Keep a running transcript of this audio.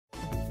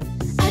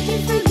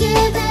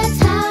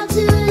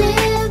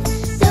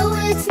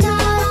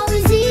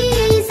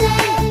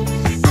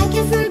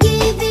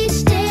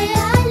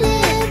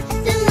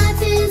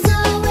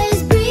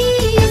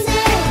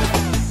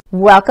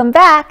Welcome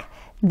back.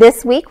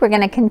 This week we're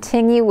going to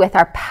continue with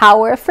our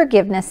Power of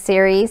Forgiveness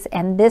series,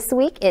 and this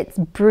week it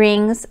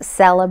brings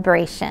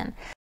celebration.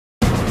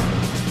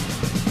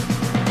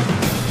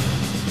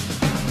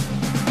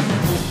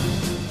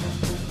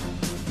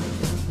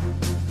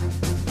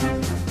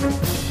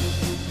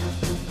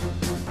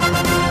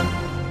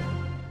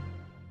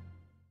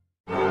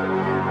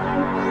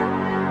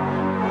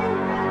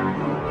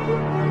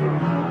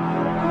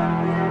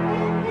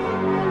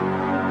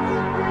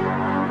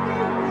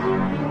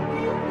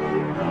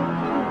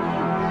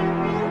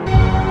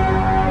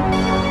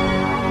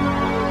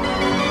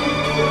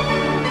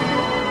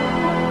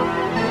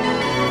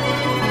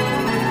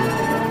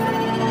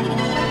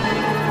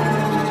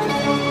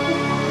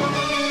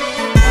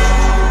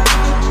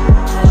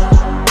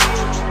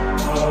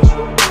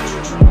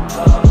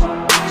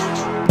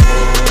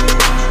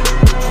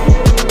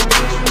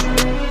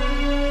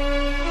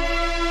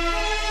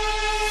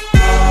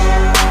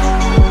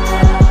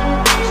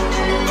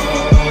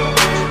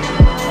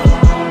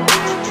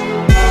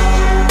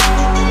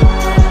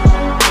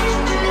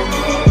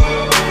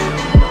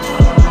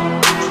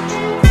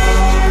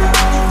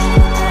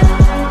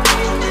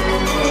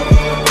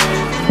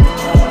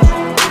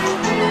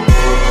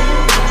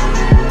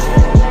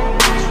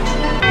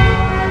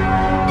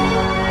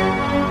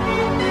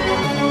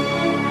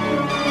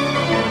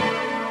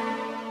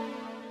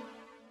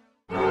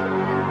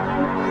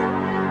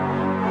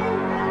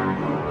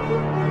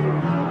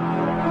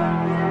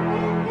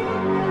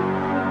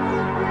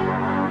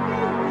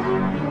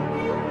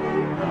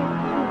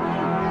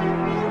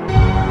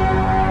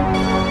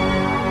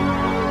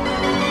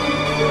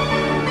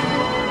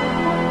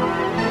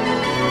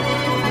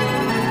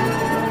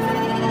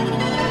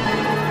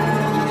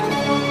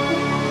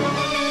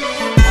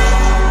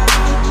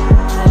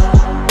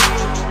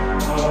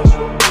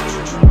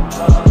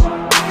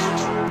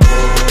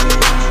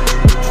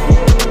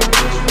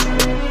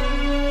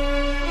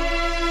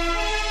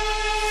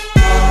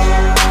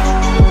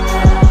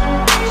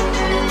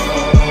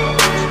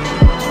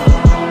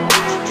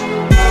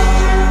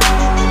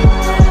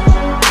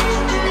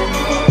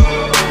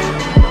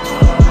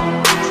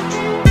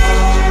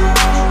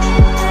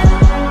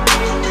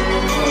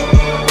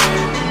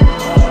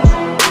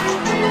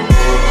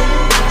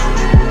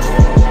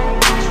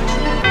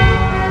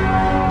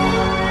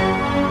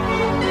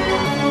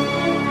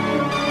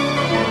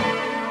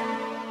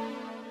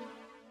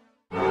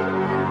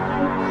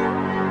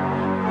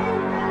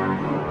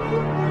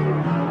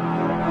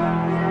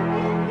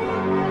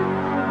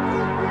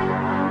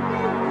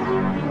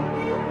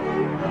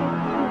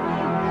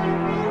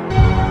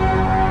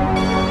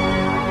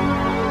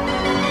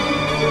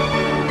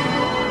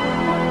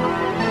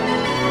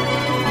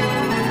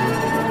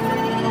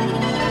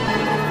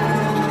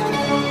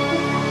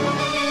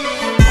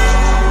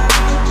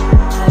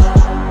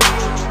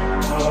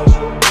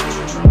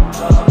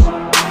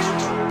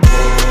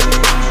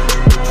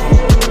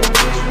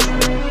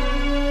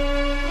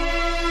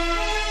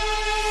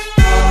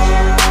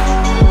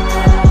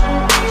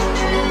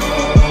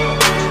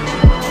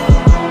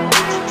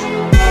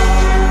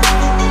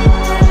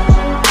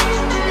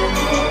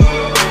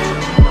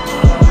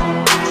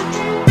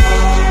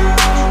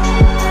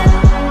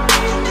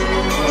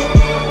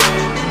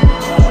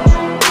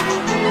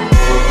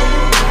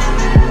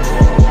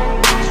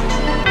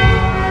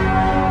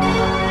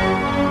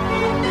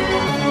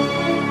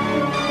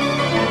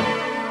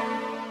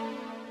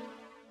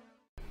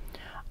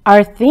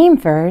 Our theme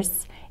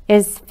verse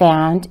is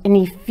found in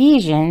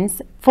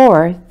Ephesians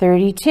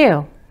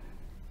 4:32.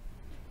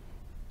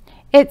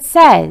 It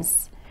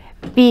says,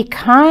 "Be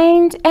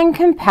kind and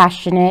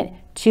compassionate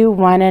to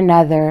one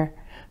another,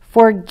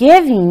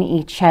 forgiving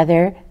each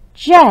other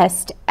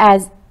just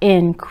as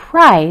in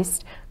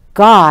Christ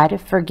God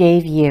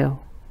forgave you."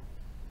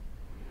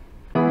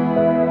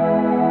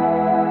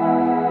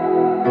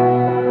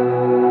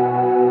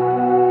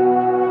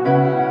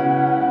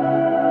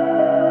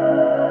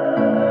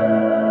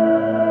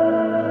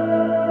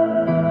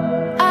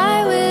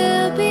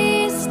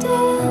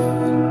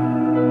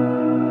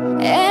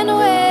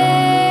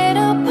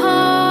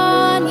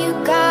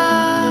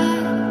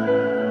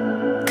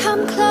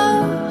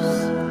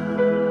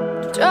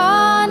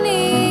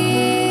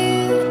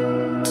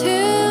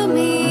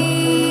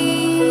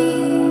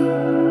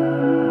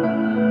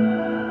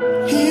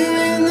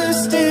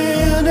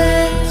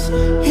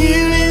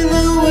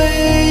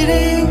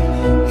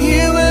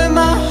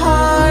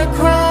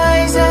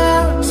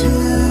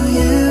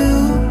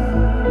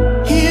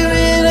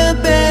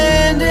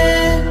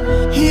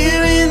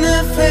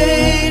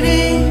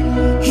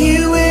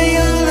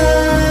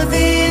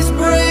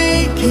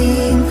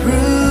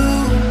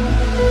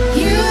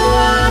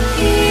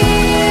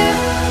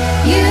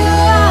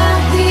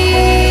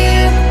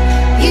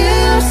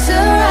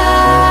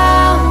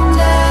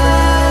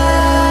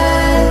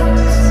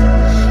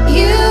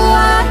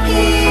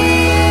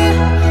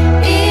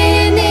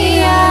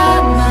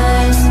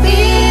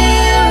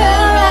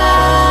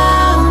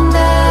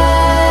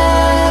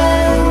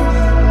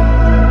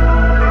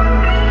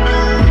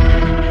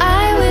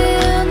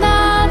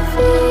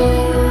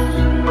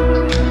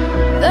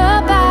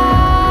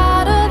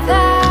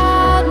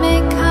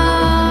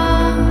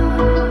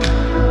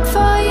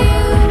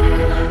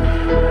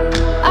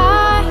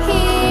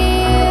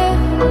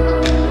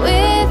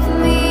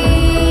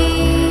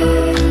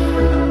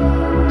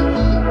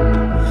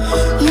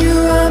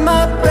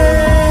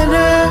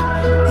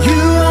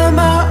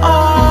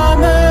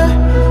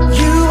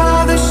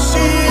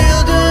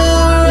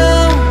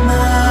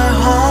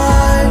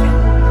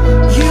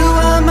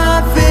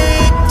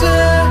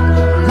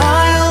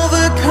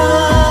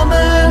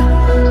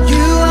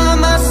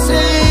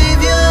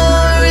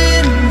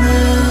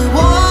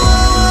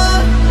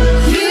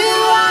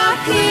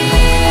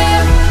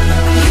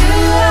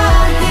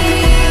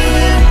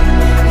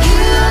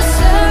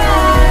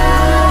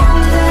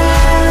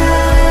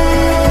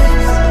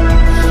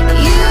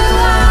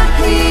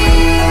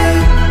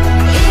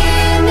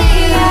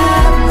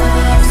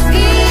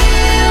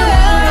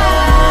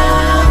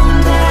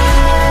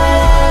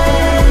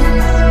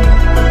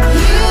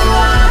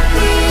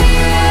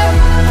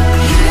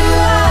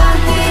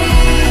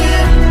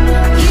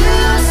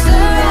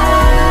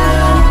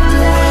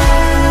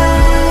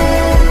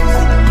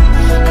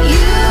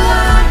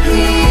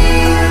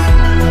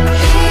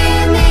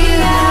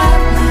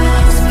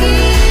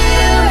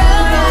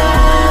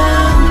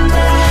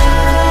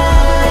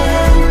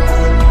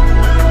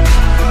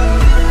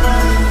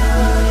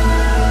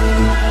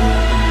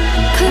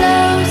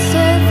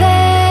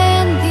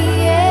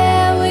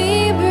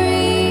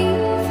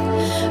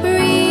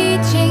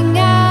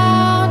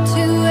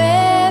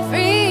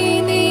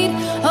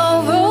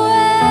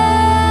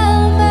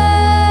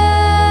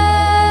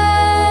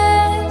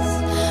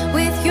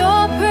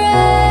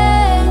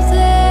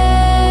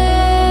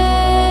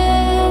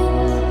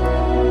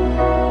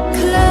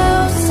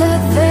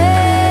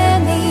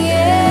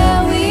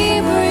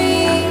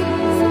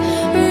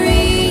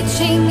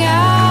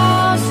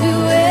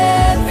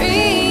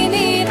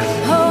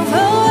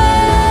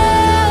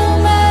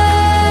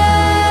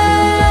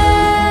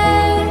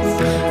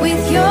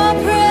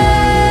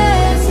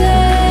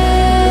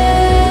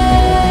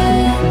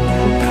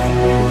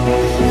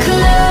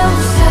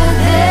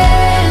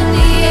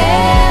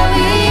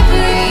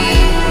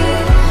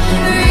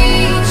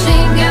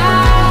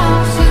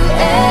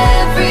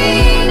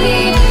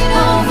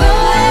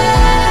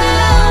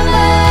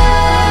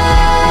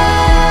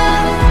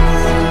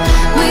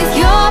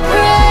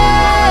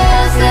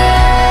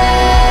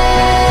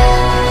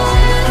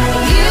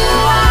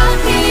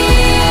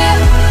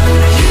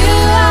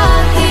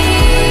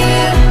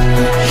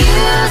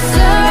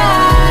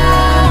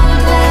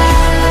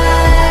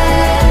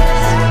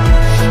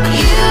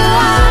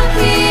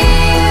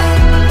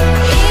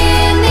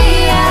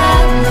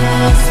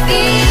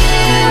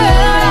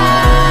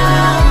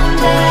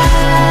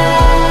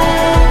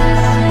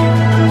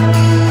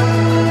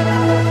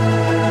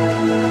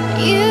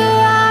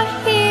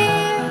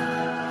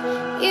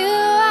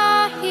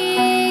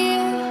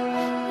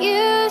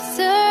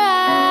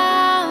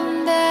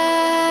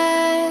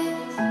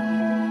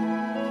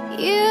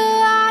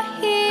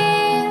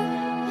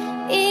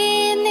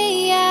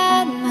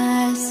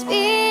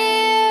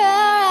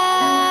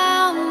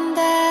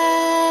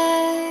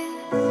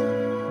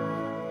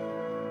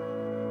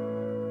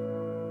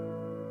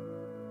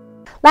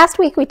 last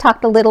week we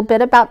talked a little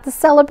bit about the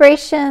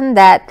celebration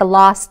that the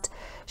lost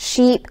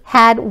sheep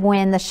had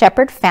when the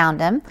shepherd found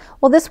him.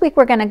 Well, this week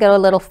we're going to go a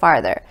little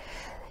farther.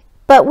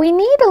 But we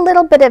need a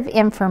little bit of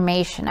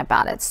information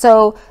about it.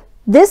 So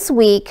this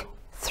week,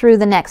 through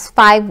the next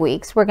 5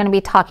 weeks, we're going to be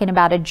talking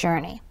about a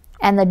journey.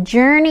 And the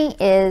journey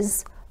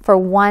is for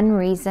one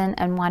reason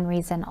and one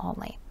reason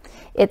only.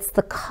 It's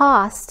the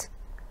cost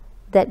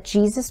that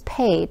Jesus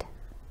paid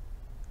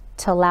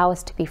to allow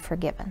us to be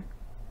forgiven.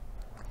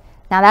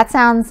 Now that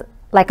sounds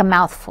like a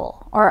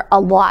mouthful or a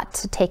lot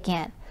to take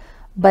in,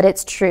 but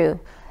it's true.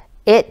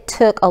 It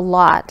took a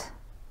lot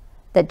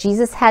that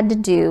Jesus had to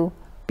do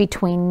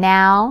between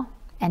now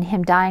and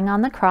him dying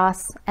on the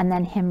cross and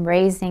then him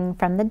raising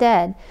from the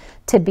dead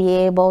to be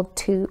able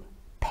to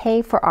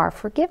pay for our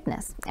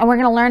forgiveness. And we're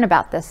going to learn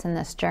about this in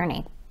this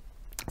journey.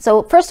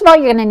 So first of all,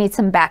 you're going to need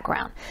some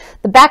background.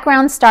 The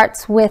background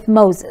starts with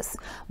Moses.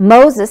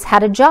 Moses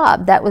had a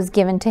job that was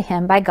given to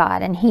him by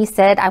God, and he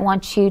said, I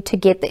want you to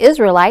get the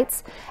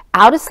Israelites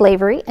out of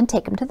slavery and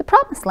take them to the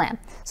promised land.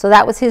 So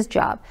that was his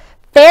job.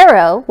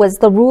 Pharaoh was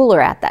the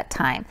ruler at that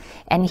time,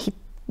 and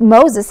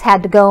Moses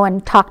had to go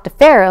and talk to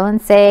Pharaoh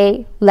and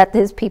say, let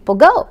his people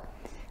go.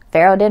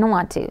 Pharaoh didn't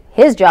want to.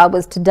 His job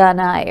was to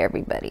deny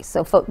everybody.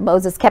 So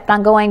Moses kept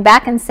on going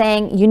back and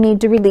saying, you need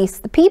to release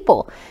the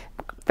people.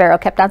 Pharaoh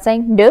kept on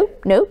saying,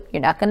 nope,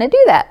 you're not going to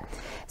do that.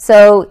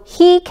 So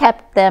he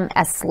kept them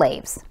as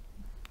slaves.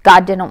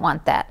 God didn't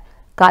want that.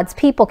 God's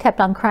people kept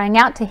on crying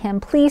out to him,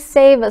 please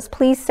save us,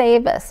 please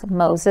save us.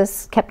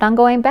 Moses kept on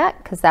going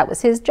back because that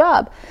was his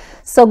job.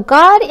 So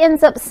God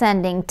ends up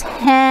sending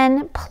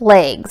 10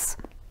 plagues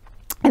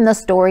in the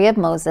story of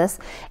Moses.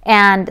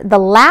 And the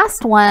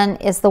last one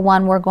is the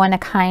one we're going to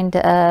kind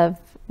of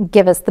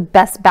give us the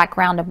best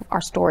background of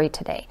our story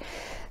today.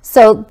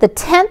 So the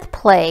 10th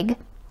plague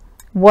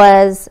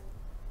was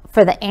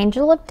for the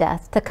angel of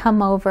death to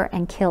come over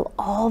and kill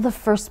all the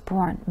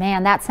firstborn.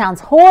 Man, that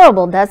sounds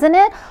horrible, doesn't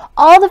it?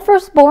 All the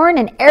firstborn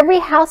in every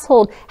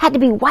household had to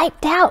be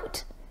wiped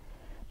out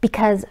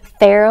because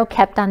Pharaoh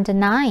kept on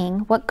denying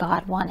what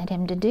God wanted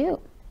him to do.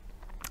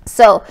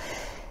 So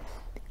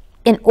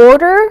in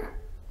order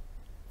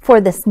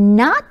for this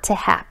not to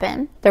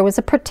happen, there was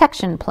a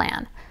protection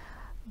plan.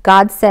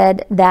 God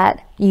said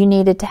that you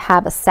needed to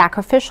have a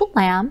sacrificial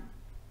lamb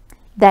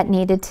that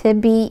needed to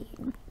be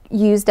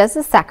used as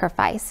a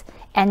sacrifice,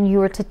 and you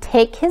were to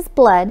take his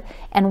blood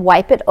and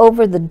wipe it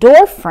over the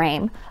door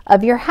frame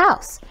of your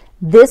house.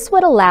 This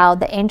would allow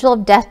the angel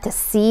of death to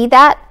see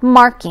that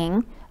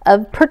marking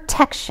of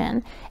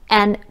protection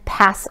and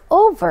pass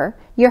over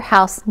your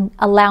house,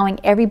 allowing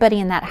everybody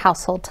in that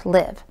household to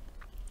live.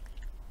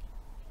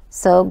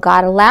 So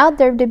God allowed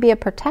there to be a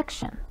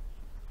protection.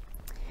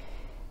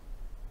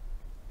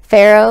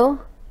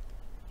 Pharaoh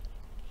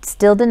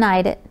still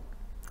denied it.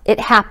 It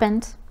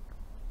happened.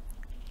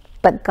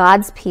 But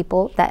God's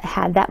people that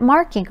had that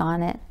marking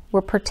on it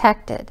were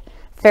protected.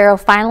 Pharaoh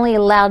finally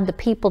allowed the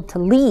people to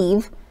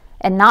leave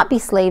and not be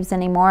slaves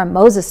anymore. And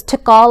Moses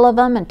took all of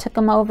them and took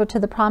them over to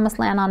the promised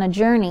land on a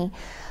journey.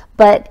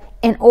 But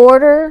in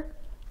order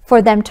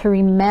for them to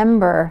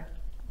remember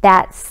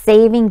that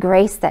saving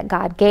grace that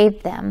God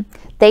gave them,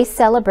 they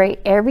celebrate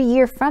every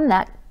year from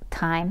that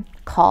time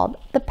called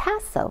the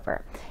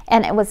Passover.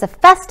 And it was a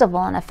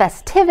festival and a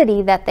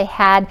festivity that they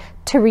had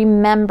to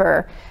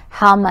remember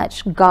how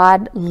much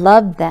God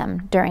loved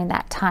them during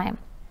that time.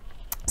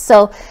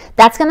 So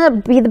that's going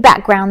to be the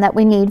background that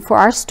we need for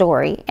our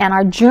story and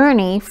our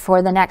journey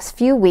for the next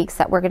few weeks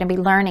that we're going to be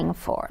learning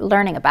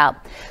about.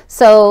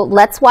 So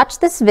let's watch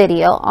this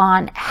video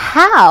on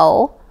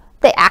how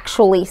they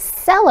actually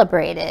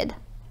celebrated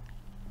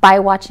by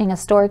watching a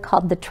story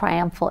called the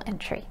Triumphal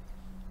Entry.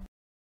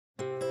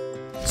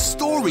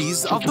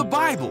 Stories of the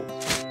Bible,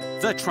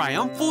 the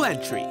Triumphal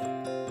Entry.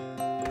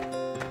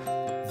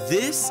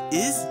 This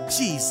is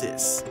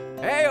Jesus,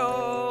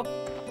 Heyo!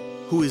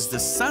 who is the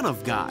Son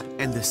of God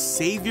and the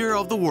Savior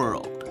of the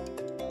world.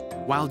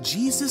 While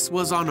Jesus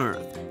was on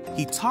earth,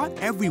 he taught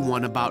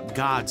everyone about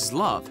God's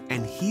love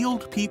and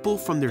healed people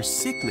from their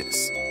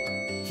sickness.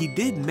 He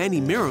did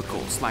many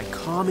miracles like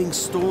calming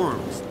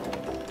storms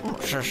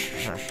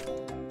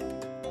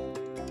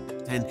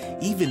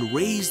and even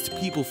raised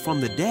people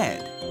from the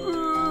dead.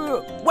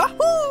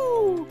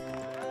 Wahoo!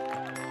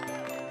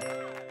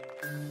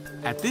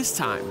 At this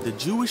time, the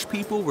Jewish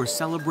people were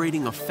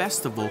celebrating a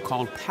festival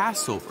called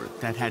Passover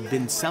that had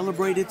been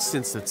celebrated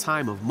since the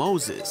time of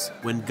Moses,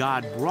 when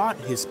God brought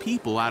his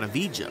people out of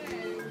Egypt.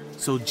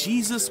 So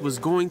Jesus was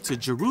going to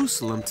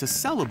Jerusalem to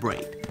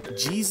celebrate.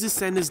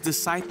 Jesus and his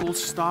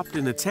disciples stopped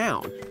in a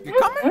town. You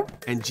coming?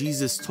 And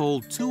Jesus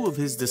told 2 of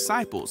his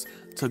disciples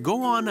to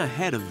go on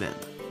ahead of them.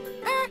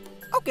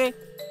 Okay.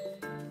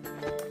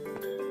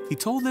 He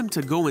told them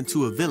to go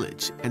into a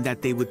village and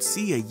that they would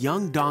see a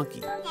young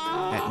donkey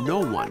that no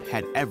one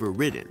had ever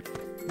ridden.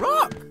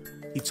 Rock!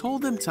 He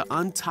told them to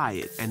untie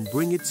it and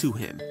bring it to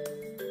him.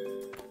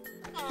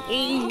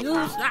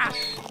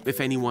 If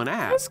anyone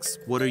asks,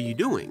 what are you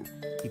doing?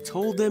 He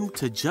told them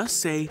to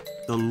just say,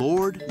 the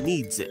Lord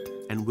needs it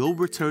and will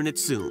return it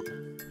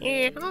soon.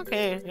 Yeah,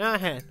 okay, go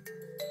ahead.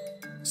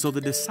 So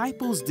the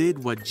disciples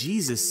did what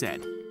Jesus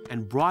said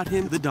and brought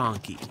him the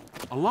donkey.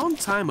 A long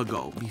time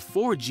ago,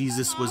 before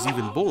Jesus was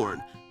even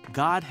born,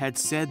 God had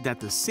said that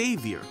the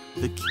Savior,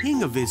 the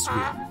King of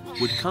Israel,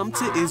 would come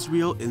to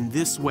Israel in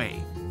this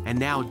way. And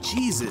now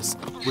Jesus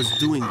was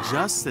doing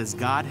just as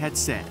God had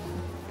said.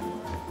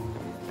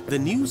 The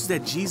news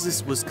that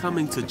Jesus was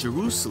coming to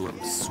Jerusalem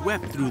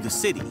swept through the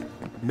city.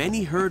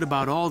 Many heard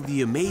about all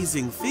the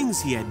amazing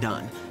things he had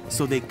done,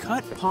 so they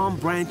cut palm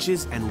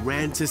branches and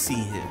ran to see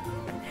him.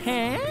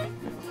 Huh?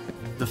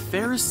 The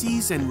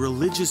Pharisees and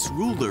religious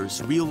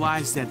rulers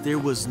realized that there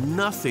was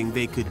nothing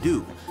they could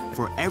do,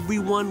 for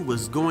everyone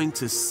was going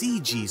to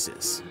see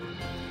Jesus.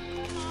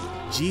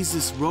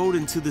 Jesus rode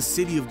into the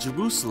city of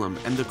Jerusalem,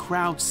 and the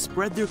crowd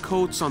spread their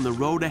coats on the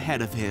road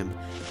ahead of him.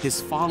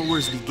 His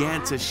followers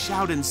began to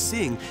shout and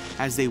sing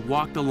as they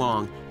walked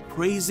along,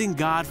 praising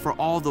God for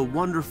all the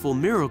wonderful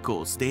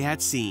miracles they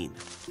had seen.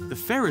 The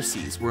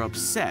Pharisees were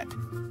upset,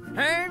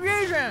 Hey,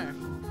 Jesus!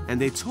 and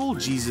they told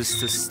Jesus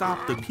to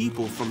stop the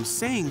people from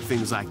saying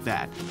things like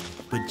that.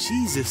 But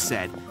Jesus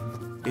said,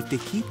 if they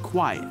keep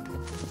quiet,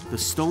 the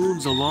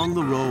stones along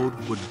the road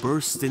would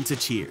burst into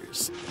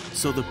cheers.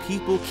 So the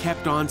people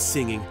kept on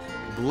singing,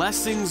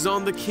 blessings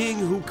on the King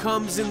who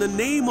comes in the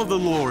name of the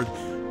Lord.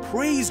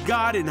 Praise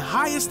God in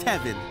highest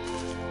heaven.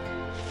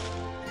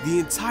 The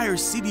entire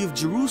city of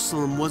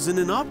Jerusalem was in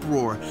an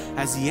uproar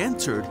as he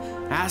entered,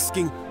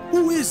 asking,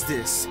 who is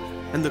this?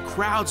 And the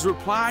crowds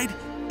replied,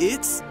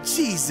 it's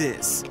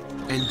Jesus.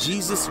 And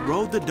Jesus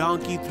rode the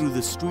donkey through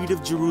the street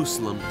of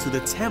Jerusalem to the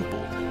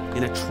temple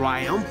in a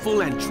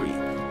triumphal entry,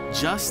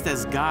 just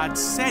as God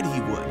said he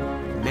would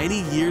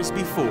many years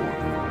before.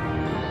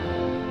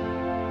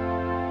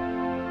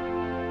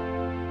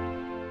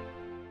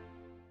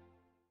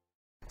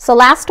 So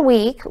last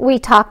week we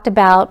talked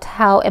about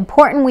how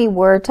important we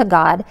were to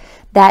God,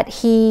 that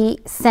he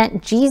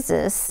sent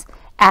Jesus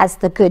as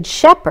the Good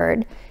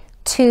Shepherd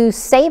to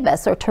save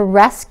us or to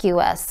rescue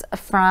us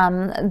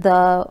from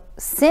the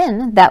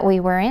sin that we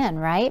were in,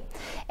 right?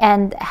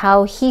 And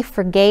how he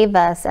forgave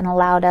us and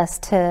allowed us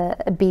to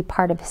be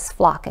part of his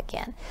flock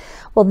again.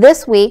 Well,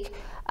 this week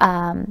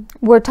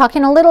we're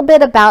talking a little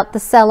bit about the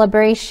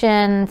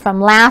celebration from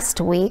last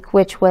week,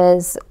 which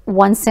was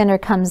one sinner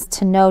comes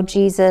to know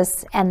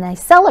Jesus and they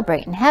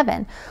celebrate in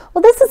heaven.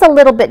 Well, this is a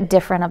little bit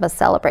different of a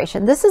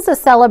celebration. This is a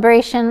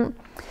celebration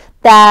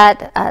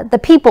that the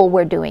people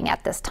were doing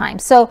at this time.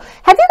 So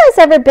have you guys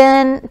ever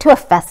been to a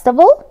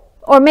festival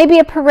or maybe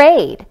a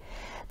parade?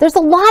 There's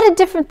a lot of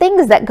different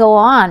things that go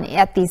on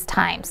at these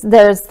times.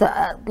 There's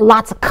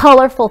lots of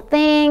colorful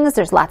things.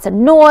 There's lots of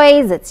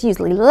noise. It's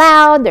usually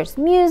loud. There's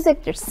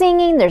music. There's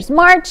singing. There's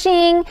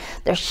marching.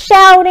 There's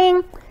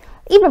shouting.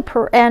 Even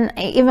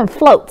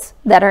floats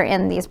that are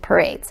in these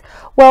parades.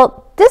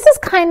 Well, this is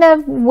kind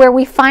of where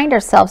we find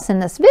ourselves in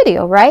this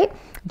video, right?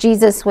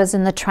 Jesus was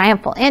in the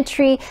Triumphal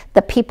Entry.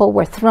 The people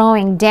were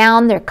throwing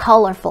down their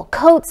colorful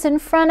coats in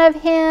front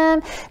of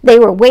him. They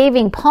were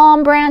waving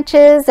palm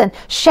branches and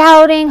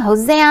shouting,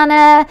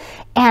 Hosanna,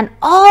 and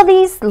all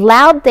these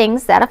loud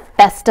things that a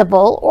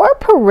festival or a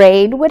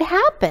parade would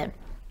happen.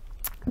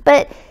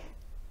 But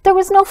there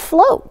was no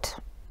float.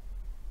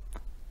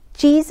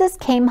 Jesus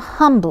came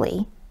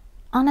humbly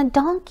on a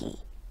donkey.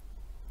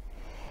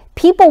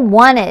 People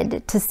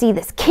wanted to see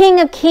this King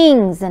of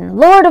Kings and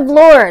Lord of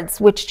Lords,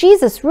 which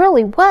Jesus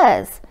really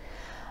was.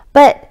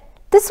 But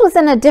this was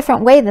in a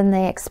different way than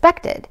they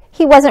expected.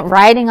 He wasn't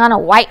riding on a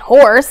white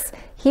horse.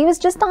 He was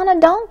just on a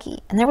donkey.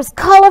 And there was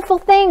colorful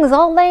things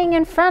all laying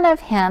in front of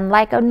him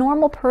like a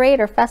normal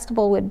parade or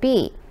festival would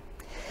be.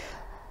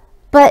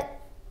 But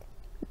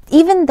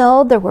even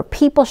though there were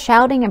people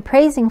shouting and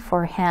praising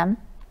for him,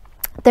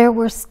 there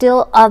were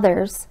still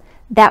others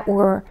that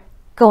were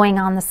going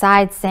on the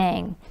side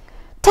saying,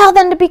 tell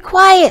them to be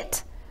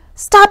quiet.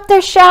 Stop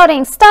their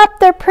shouting. Stop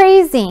their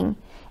praising.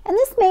 And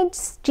this made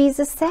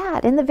Jesus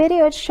sad. In the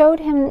video, it showed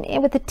him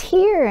with a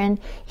tear, and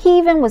he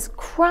even was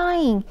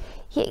crying.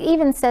 He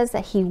even says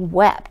that he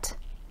wept.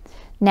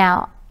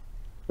 Now,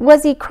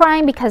 was he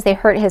crying because they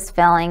hurt his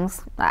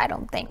feelings? I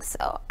don't think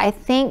so. I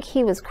think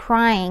he was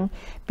crying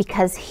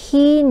because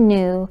he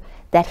knew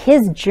that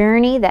his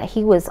journey that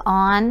he was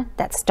on,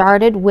 that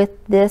started with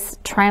this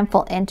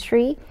triumphal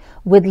entry,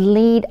 would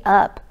lead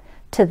up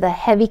to the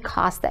heavy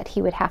cost that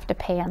he would have to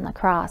pay on the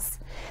cross.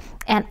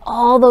 And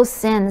all those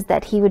sins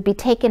that he would be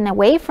taken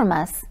away from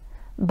us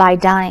by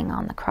dying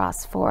on the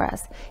cross for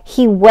us.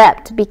 He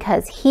wept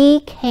because he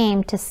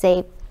came to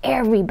save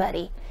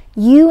everybody,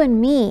 you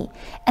and me.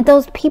 And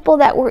those people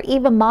that were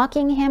even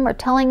mocking him or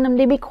telling them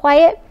to be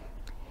quiet,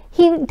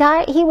 he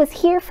died. He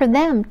was here for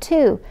them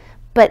too.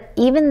 But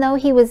even though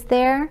he was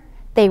there,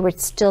 they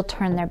would still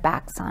turn their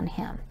backs on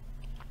him.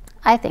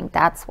 I think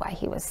that's why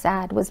he was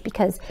sad, was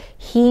because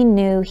he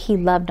knew he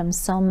loved them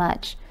so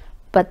much,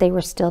 but they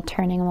were still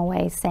turning him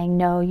away, saying,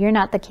 no, you're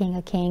not the King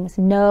of Kings.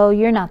 No,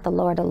 you're not the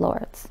Lord of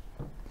Lords.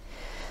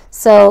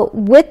 So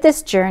with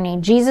this journey,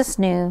 Jesus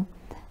knew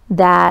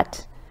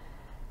that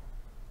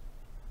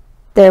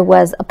there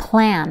was a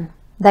plan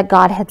that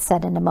God had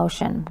set into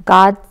motion.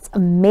 God's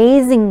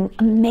amazing,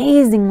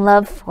 amazing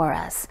love for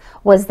us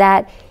was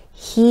that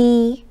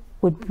he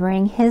would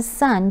bring his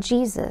son,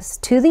 Jesus,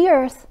 to the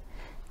earth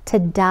to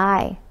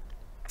die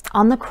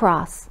on the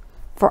cross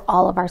for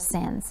all of our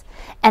sins.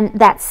 And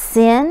that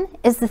sin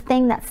is the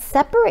thing that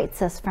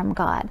separates us from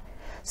God.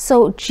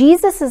 So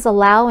Jesus is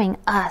allowing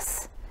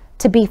us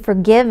to be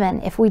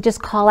forgiven if we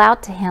just call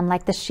out to him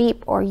like the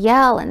sheep or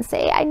yell and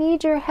say, I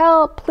need your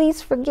help,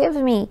 please forgive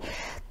me.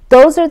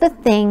 Those are the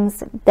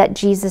things that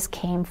Jesus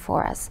came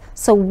for us.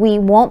 So we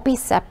won't be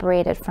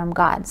separated from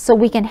God. So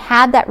we can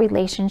have that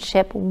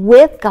relationship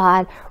with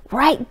God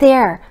right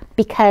there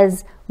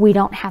because we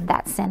don't have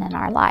that sin in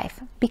our life,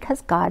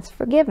 because God's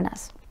forgiven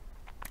us.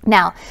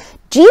 Now,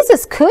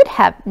 Jesus could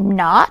have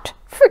not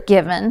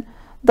forgiven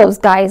those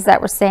guys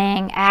that were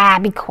saying,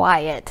 be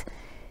quiet.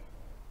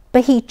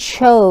 But he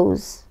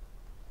chose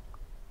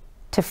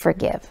to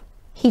forgive.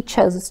 He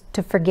chose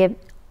to forgive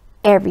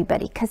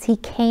everybody because he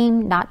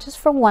came not just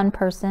for one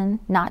person,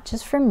 not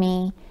just for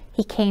me.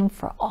 He came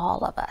for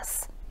all of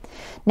us.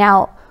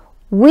 Now,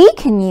 we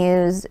can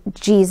use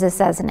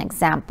Jesus as an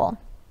example.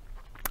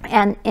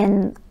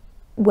 And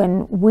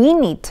when we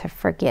need to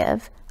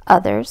forgive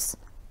others,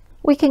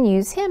 we can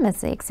use him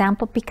as the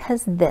example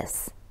because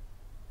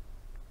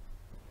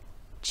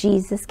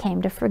Jesus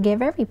came to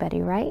forgive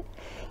everybody, right?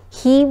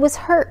 He was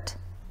hurt.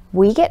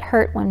 We get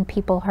hurt when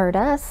people hurt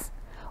us.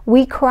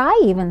 We cry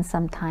even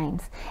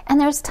sometimes. And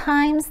there's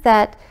times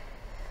that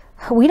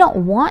we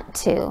don't want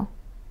to,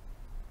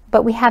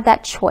 but we have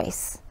that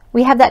choice.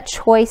 We have that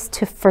choice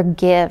to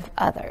forgive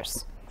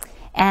others.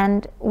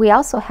 And we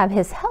also have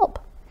his help.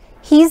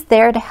 He's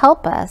there to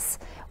help us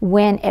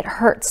when it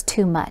hurts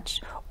too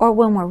much or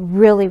when we're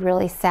really,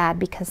 really sad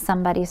because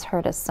somebody's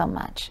hurt us so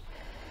much.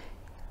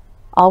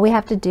 All we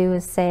have to do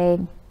is say,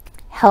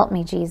 help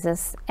me,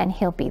 Jesus, and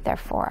he'll be there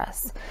for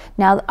us.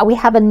 Now, we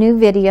have a new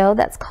video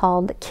that's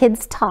called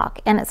Kids Talk,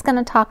 and it's going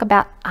to talk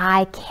about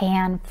I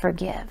can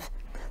forgive.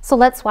 So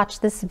let's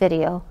watch this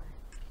video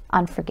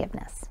on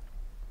forgiveness.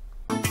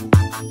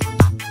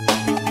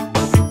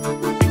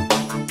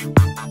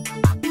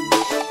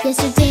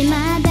 Yesterday,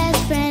 my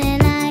best friend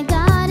and I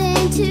got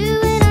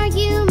into an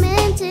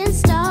argument and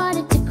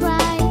started to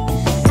cry.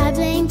 I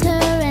blamed her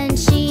and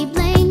she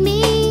blamed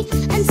me,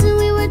 and soon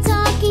we were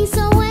talking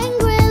so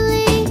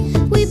angrily.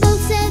 We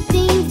both said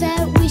things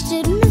that we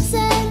shouldn't have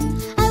said.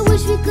 I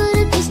wish we could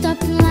have just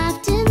stopped and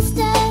laughed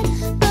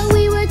instead, but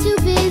we were too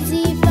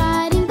busy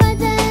fighting by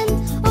then.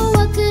 Oh,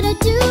 what could I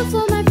do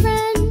for my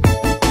friend?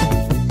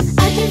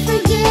 I can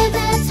forgive,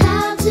 that's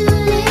how to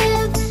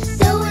live,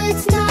 though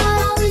it's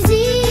not always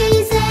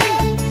easy.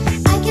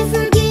 I can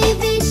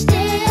forgive each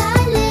day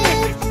I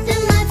live,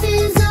 then life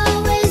is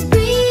always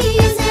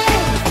breezy.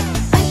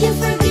 I can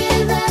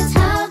forgive, that's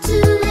how to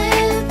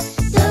live,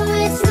 though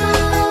it's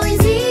not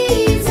always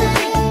easy.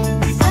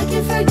 I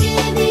can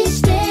forgive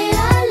each day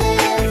I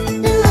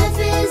live, then life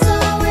is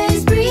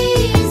always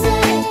breezy.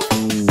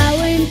 I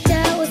went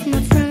out with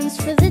my friends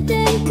for the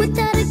day,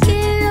 without a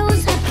care, I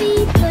was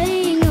happy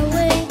playing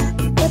away.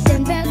 But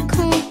then back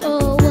home,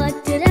 oh,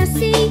 what did I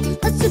see?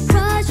 A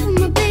surprise from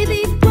my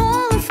baby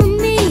brother for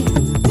me.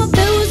 My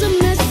bed was a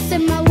mess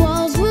and my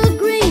walls were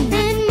green,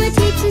 and my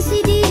tapes and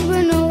CDs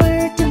were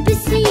nowhere to be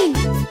seen.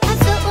 I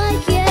felt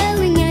like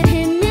yelling at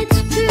him, it's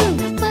true,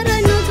 but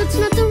I know that's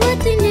not the right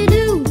thing to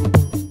do.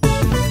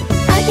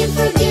 I can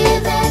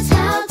forgive, that's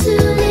how to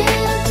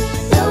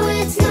live, though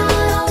it's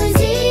not always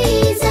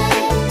easy.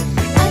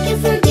 I can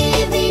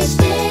forgive each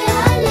day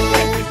I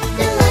live,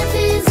 then life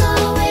is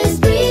always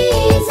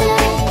breezy.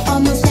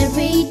 Almost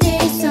every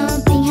day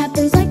something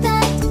happens like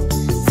that.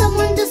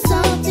 Someone does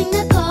something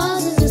that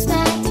causes us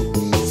back.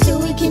 So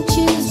we can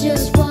choose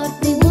just what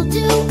we will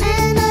do,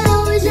 and I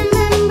always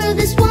remember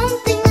this one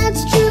thing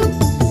that's true.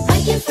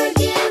 I can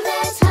forgive,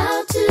 that's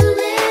how to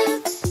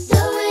live,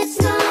 though it's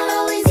not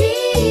always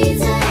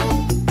easy.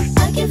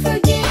 I can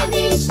forgive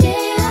each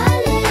day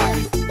I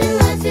live, then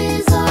life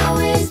is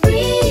always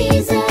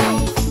breezy,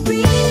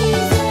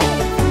 breezy.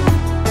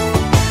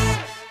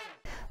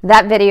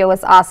 That video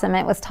was awesome.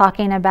 It was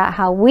talking about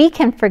how we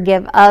can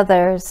forgive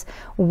others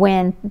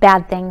when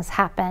bad things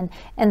happen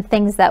and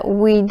things that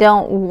we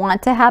don't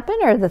want to happen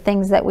or the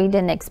things that we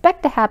didn't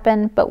expect to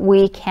happen, but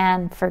we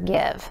can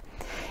forgive.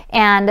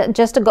 And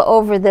just to go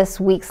over this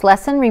week's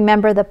lesson,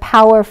 remember the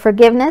power of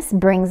forgiveness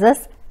brings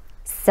us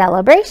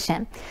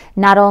celebration.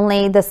 Not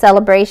only the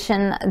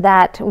celebration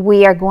that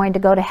we are going to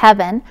go to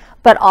heaven,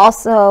 but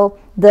also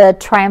the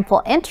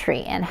triumphal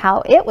entry and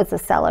how it was a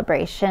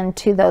celebration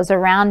to those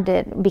around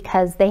it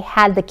because they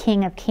had the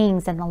King of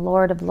Kings and the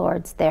Lord of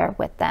Lords there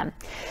with them.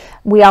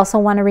 We also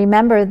want to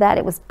remember that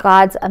it was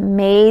God's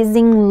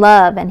amazing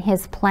love and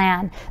his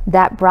plan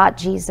that brought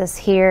Jesus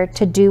here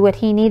to do what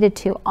he needed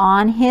to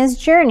on his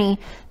journey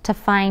to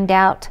find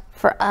out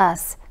for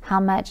us how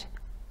much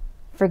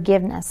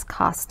forgiveness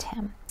cost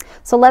him.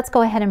 So let's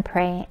go ahead and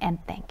pray and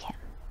thank him.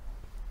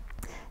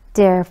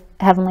 Dear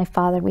Heavenly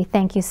Father, we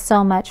thank you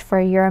so much for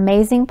your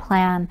amazing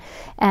plan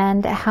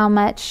and how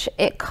much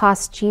it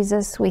cost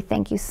Jesus. We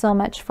thank you so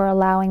much for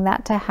allowing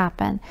that to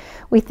happen.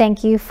 We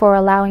thank you for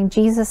allowing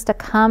Jesus to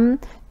come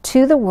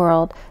to the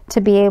world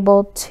to be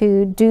able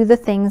to do the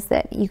things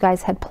that you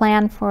guys had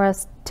planned for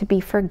us to be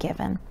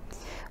forgiven.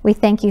 We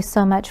thank you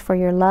so much for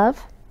your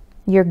love,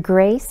 your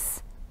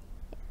grace,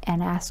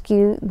 and ask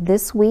you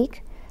this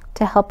week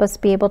to help us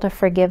be able to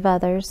forgive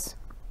others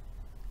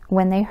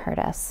when they hurt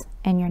us.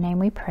 In your name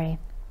we pray.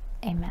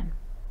 Amen.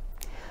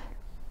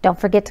 Don't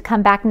forget to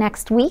come back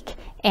next week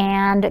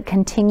and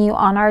continue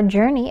on our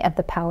journey of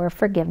the power of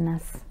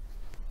forgiveness.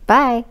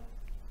 Bye.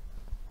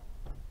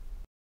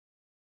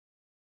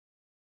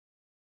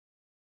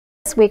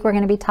 This week we're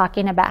going to be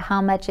talking about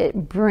how much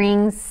it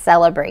brings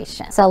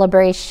celebration.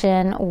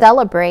 Celebration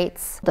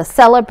celebrates the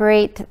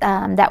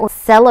celebration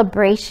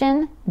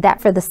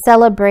for the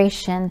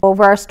celebration.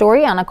 Over our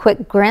story on a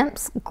quick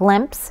glimpse.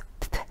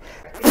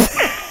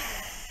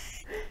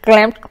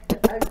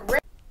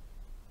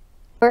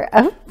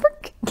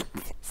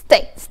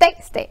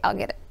 Stay. I'll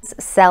get it.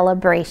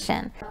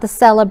 Celebration. The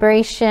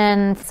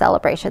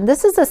celebration.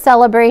 This is a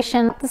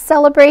celebration. The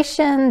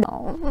celebration.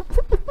 Oh.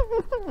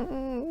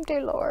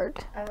 Dear Lord.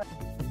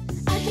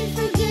 I can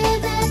forgive.